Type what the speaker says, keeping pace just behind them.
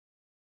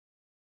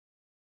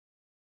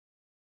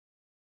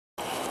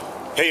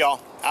Hey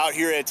y'all, out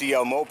here at the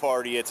Mo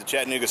Party at the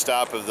Chattanooga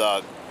stop of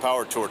the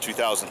Power Tour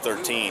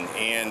 2013,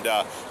 and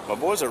my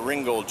boys at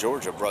Ringgold,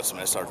 Georgia brought some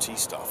SRT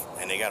stuff,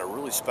 and they got a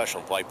really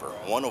special Viper,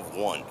 one of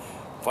one.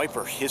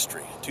 Viper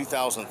history,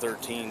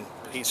 2013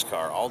 pace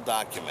car, all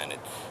documented.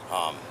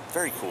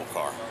 Very cool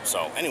car.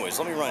 So anyways,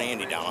 let me run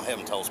Andy down. I'll have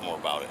him tell us more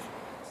about it.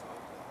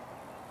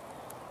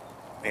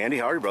 Andy,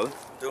 how are you, brother?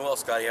 Doing well,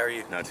 Scotty. How are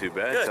you? Not too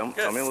bad. Good,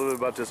 Tell me a little bit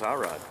about this hot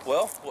rod.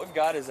 Well, what we've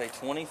got is a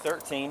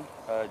 2013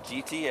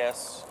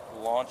 GTS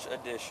Launch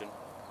Edition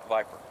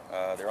Viper.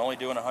 They're only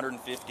doing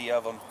 150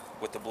 of them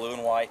with the blue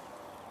and white,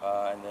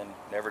 and then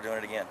never doing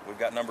it again. We've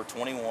got number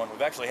 21.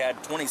 We've actually had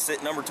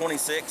number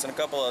 26 and a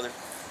couple others,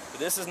 but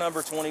this is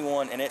number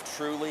 21, and it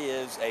truly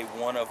is a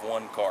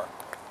one-of-one car.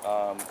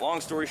 Long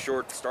story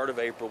short, the start of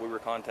April, we were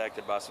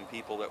contacted by some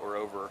people that were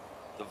over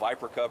the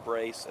Viper Cup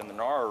race and the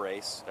NARA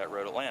race at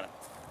Road Atlanta.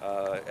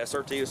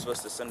 SRT was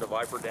supposed to send a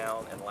Viper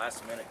down, and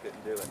last minute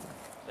couldn't do it.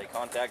 They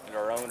contacted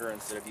our owner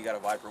and said, if you got a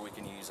Viper we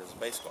can use as a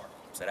base car.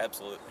 I said,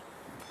 absolutely.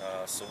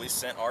 So we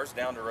sent ours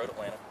down to Road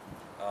Atlanta.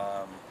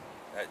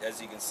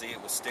 As you can see,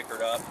 it was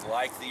stickered up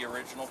like the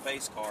original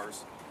pace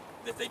cars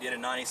that they did in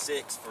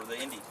 '96 for the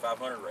Indy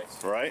 500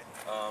 race. Right.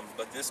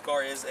 But this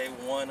car is a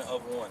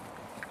one-of-one.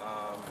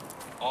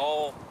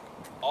 All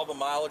the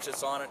mileage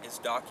that's on it is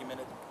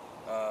documented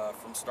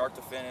from start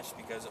to finish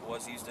because it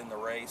was used in the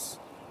race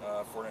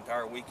for an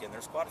entire weekend.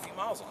 There's quite a few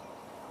miles on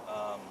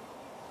it.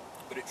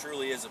 But it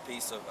truly is a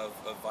piece of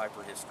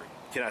Viper history.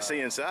 Can I see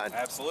inside?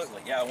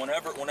 Absolutely. Yeah,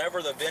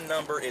 whenever the VIN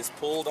number is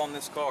pulled on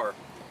this car,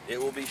 it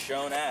will be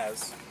shown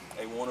as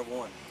a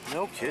one-of-one.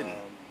 No kidding.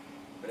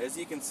 But as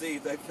you can see,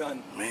 they've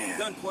done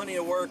plenty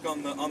of work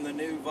on the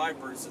new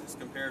Vipers as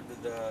compared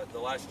to the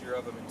last year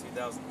of them in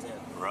 2010.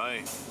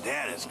 Right.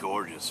 That is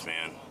gorgeous,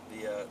 man.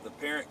 The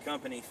parent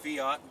company,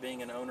 Fiat,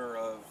 being an owner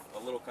of a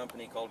little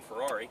company called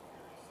Ferrari,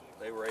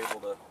 they were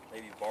able to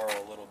maybe borrow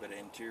a little bit of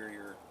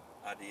interior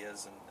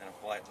ideas and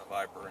apply it to the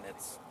Viper, and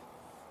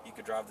you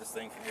could drive this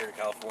thing from here to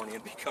California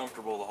and be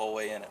comfortable the whole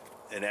way in it.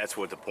 And that's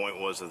what the point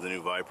was of the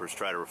new Vipers,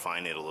 try to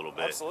refine it a little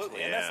bit.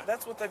 Absolutely. Yeah. And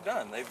that's what they've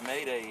done. They've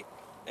made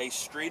a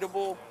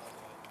streetable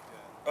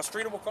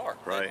car,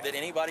 right, that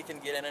anybody can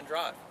get in and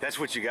drive. That's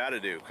what you got to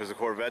do, because the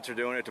Corvettes are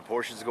doing it, the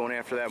Porsches are going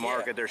after that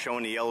market. They're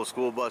showing the yellow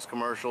school bus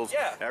commercials.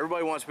 Yeah.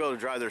 Everybody wants to be able to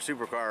drive their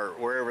supercar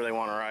wherever they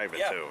want to arrive it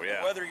to. Yeah.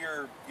 And whether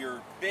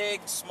you're big,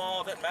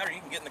 small, doesn't matter.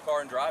 You can get in the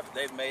car and drive it.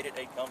 They've made it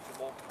a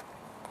comfortable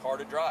car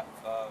to drive.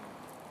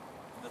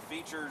 The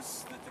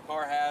features that the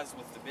car has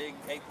with the big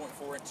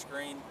 8.4-inch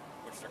screen,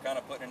 which they're kind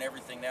of putting in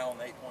everything now on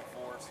the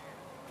 8.4s.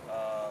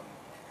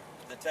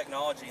 The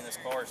technology in this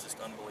car is just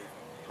unbelievable.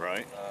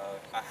 Right.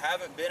 I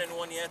haven't been in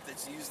one yet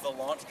that's used the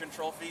launch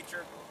control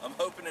feature. I'm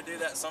hoping to do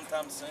that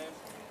sometime soon,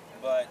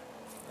 but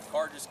the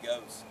car just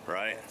goes.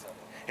 Right.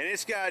 And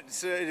it's got,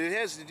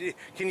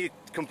 can you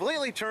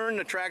completely turn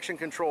the traction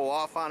control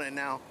off on it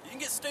now? You can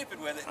get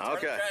stupid with it and turn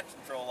the traction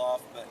control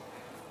off, but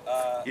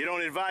you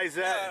don't advise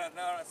that?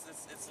 No,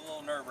 it's a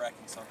little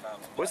nerve-wracking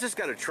sometimes. What's this,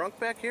 got a trunk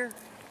back here?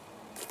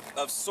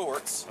 Of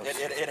sorts.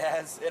 It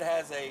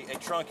has a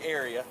trunk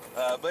area,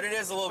 but it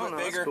is a little bit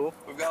bigger. That's cool.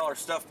 We've got all our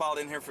stuff piled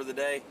in here for the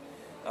day.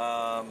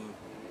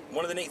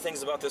 One of the neat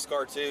things about this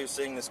car too,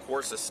 seeing this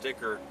Corsa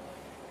sticker,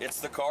 it's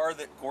the car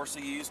that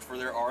Corsa used for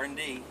their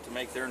R&D to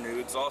make their new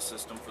exhaust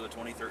system for the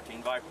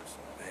 2013 Vipers.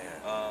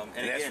 Man.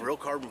 And that's real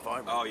carbon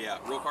fiber. Oh yeah,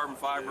 real carbon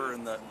fiber,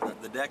 and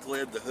the deck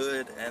lid, the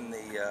hood, and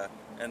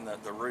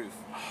the roof.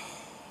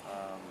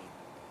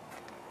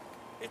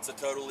 It's a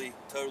totally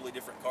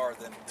different car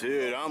than...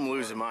 Dude, I'm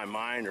losing my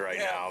mind right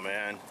now,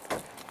 man.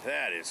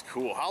 That is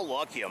cool. How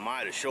lucky am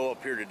I to show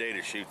up here today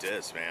to shoot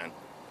this, man?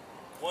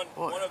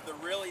 One of the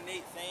really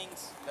neat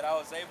things that I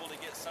was able to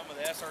get some of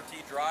the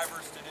SRT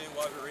drivers to do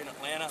while we were in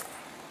Atlanta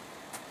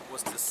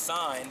was to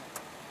sign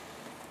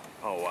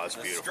that's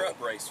the beautiful. strut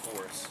brace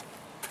for us.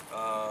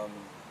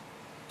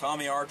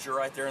 Tommy Archer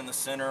right there in the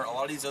center. A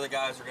lot of these other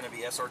guys are going to be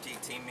SRT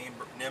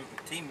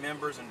team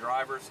members and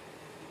drivers.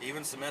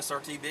 Even some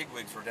SRT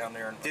bigwigs were down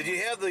there. Did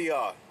you have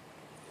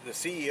the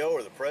CEO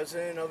or the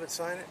president of it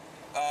sign it?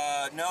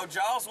 No,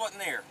 Giles wasn't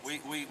there. We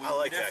I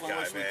like definitely that guy,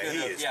 wish we man. could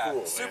have. He is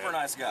cool, super man.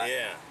 nice guy.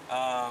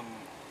 Yeah.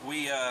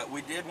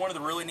 We did one of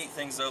the really neat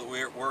things though that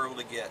we were able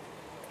to get.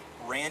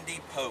 Randy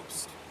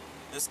Post.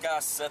 This guy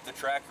set the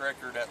track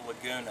record at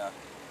Laguna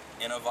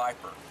in a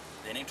Viper.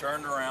 Then he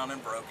turned around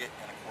and broke it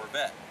in a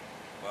Corvette.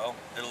 Well,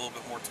 did a little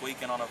bit more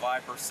tweaking on a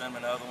Viper, sent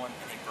him another one,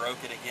 and he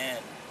broke it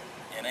again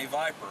in a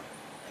Viper.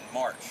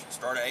 March,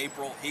 start of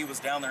April. He was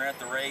down there at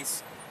the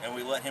race, and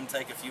we let him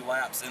take a few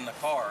laps in the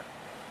car.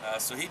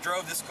 So he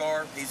drove this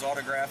car. He's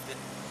autographed it,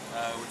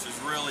 which is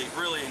really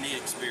a neat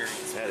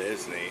experience. That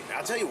is neat.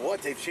 I'll tell you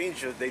what, they've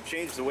changed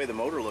the way the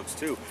motor looks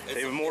too.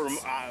 They've more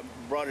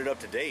brought it up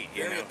to date.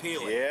 Very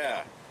appealing.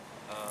 Yeah.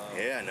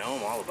 Yeah, no,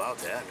 I'm all about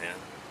that, man.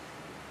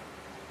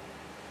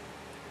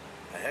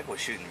 The heck with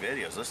shooting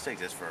videos. Let's take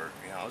this for,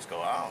 let's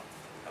go out.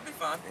 That'll be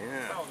fun.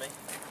 Yeah. Follow me.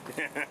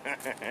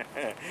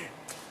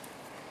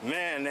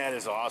 Man, that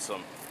is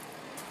awesome.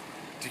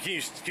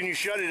 Can you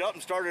shut it up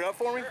and start it up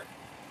for me? Sure.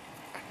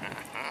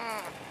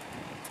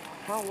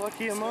 How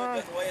lucky am Still I?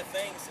 got the way of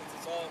things since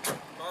it's all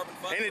carbon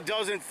fiber. And it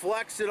doesn't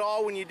flex at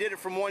all when you did it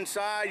from one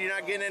side. You're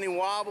not getting any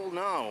wobble.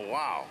 No,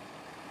 wow.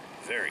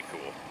 Very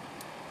cool.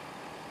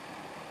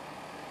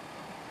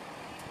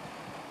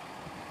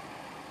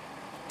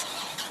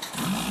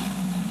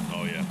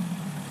 Oh yeah.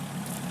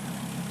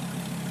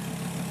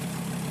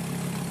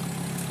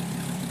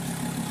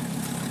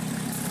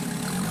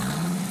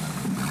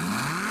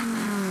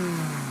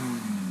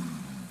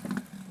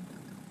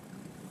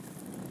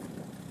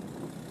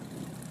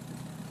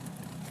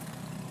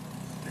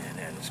 Man,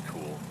 that is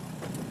cool.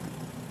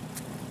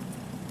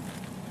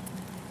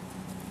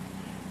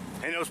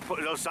 And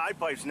those side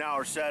pipes now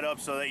are set up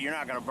so that you're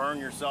not going to burn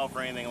yourself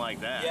or anything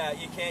like that. Yeah,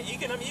 you can't. You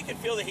can. I mean, you can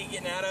feel the heat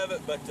getting out of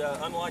it, but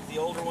unlike the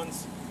older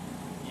ones,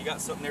 you got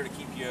something there to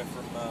keep you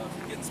from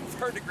getting some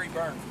third-degree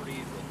burns pretty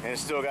easily. And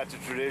it's still got the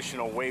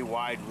traditional way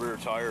wide rear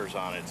tires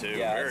on it too.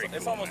 Yeah, Very it's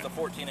cool, almost man. a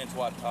 14-inch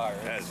wide tire.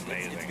 That's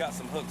amazing. It's got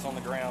some hooks on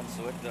the ground,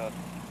 so it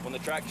when the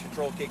traction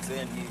control kicks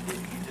in, you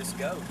just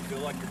go. You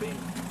feel like you're being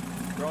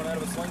thrown out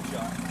of a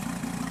slingshot.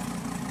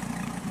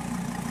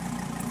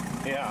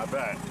 Yeah, I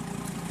bet.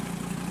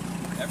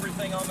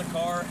 Everything on the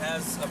car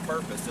has a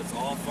purpose. It's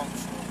all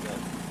functional.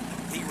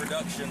 The heat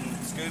reduction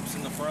scoops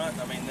in the front,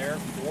 I mean, they're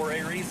for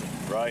a reason.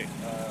 Right.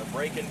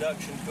 Brake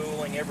induction,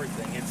 cooling,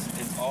 everything.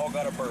 It's all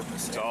got a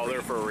purpose. It's all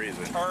there for a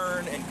reason.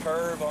 Turn and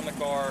curve on the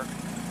car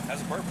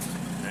has a purpose.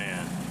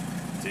 Man,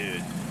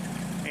 dude.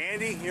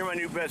 Andy, you're my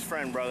new best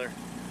friend, brother.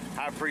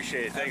 I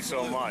appreciate it. Thanks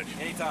Absolutely. so much.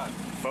 Anytime.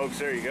 Folks,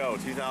 there you go.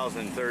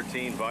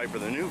 2013 Viper,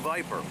 the new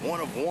Viper, one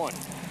of one,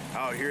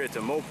 out here at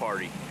the Mo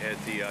Party at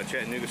the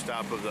Chattanooga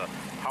stop of the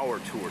Power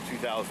Tour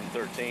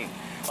 2013.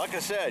 Like I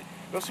said,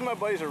 go see my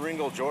buddies at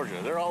Ringgold, Georgia.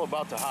 They're all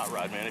about the hot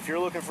rod, man. If you're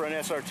looking for an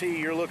SRT,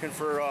 you're looking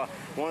for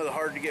one of the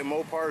hard to get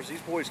Mopars, these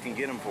boys can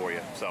get them for you.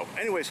 So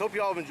anyways, hope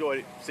you all have enjoyed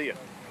it. See ya.